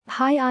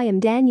Hi, I am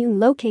Dan Young,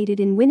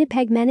 located in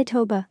Winnipeg,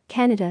 Manitoba,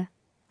 Canada.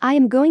 I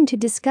am going to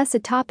discuss a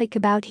topic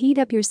about heat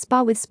up your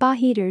spa with spa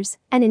heaters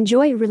and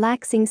enjoy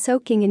relaxing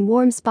soaking in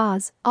warm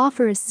spas,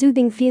 offer a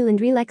soothing feel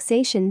and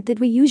relaxation that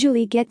we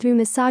usually get through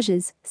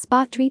massages,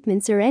 spa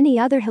treatments or any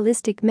other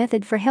holistic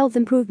method for health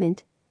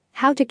improvement.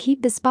 How to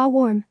keep the spa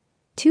warm.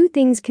 Two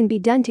things can be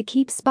done to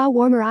keep spa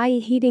warmer, i.e.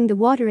 heating the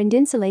water and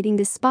insulating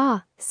the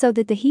spa so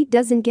that the heat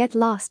doesn't get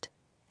lost.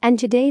 And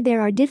today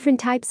there are different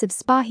types of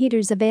spa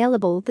heaters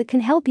available that can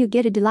help you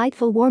get a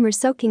delightful warmer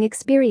soaking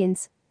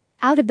experience.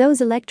 Out of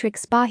those, electric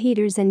spa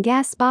heaters and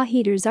gas spa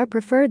heaters are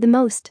preferred the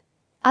most.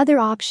 Other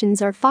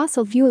options are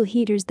fossil fuel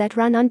heaters that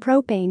run on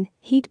propane,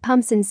 heat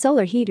pumps and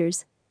solar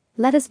heaters.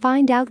 Let us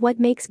find out what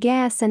makes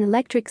gas and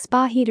electric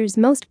spa heaters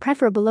most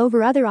preferable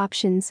over other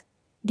options.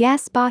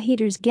 Gas spa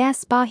heaters. Gas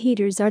spa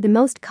heaters are the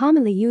most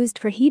commonly used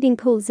for heating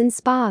pools and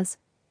spas.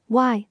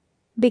 Why?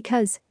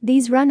 Because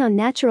these run on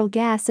natural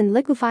gas and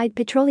liquefied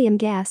petroleum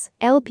gas,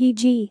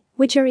 LPG,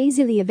 which are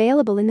easily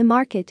available in the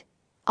market.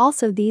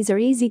 Also, these are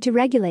easy to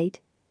regulate.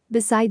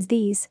 Besides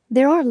these,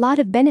 there are a lot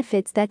of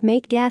benefits that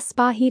make gas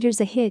spa heaters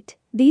a hit.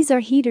 These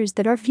are heaters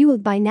that are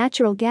fueled by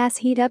natural gas,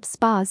 heat up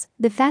spas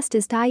the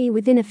fastest, i.e.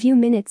 within a few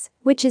minutes,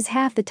 which is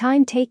half the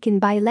time taken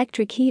by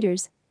electric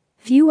heaters.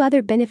 Few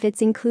other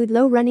benefits include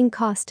low running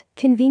cost,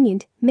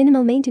 convenient,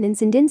 minimal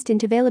maintenance and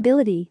instant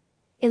availability.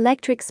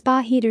 Electric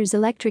spa heaters.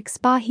 Electric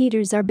spa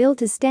heaters are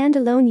built as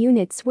standalone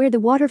units where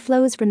the water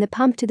flows from the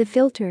pump to the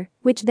filter,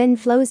 which then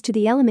flows to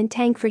the element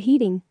tank for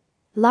heating.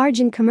 Large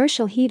and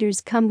commercial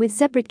heaters come with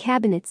separate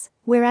cabinets,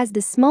 whereas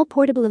the small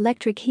portable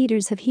electric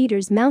heaters have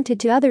heaters mounted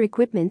to other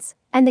equipments,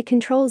 and the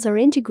controls are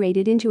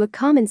integrated into a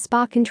common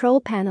spa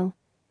control panel.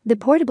 The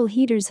portable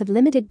heaters have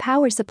limited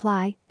power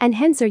supply and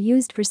hence are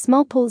used for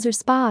small pools or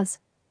spas.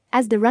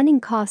 As the running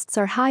costs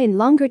are high and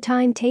longer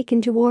time taken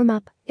to warm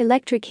up,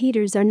 electric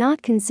heaters are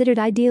not considered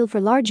ideal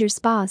for larger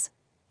spas.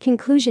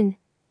 Conclusion: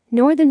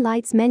 Northern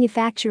Lights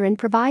manufacture and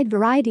provide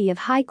variety of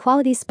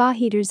high-quality spa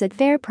heaters at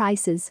fair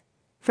prices.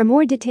 For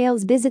more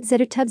details, visit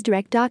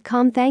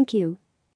ZetaTubsDirect.com. Thank you.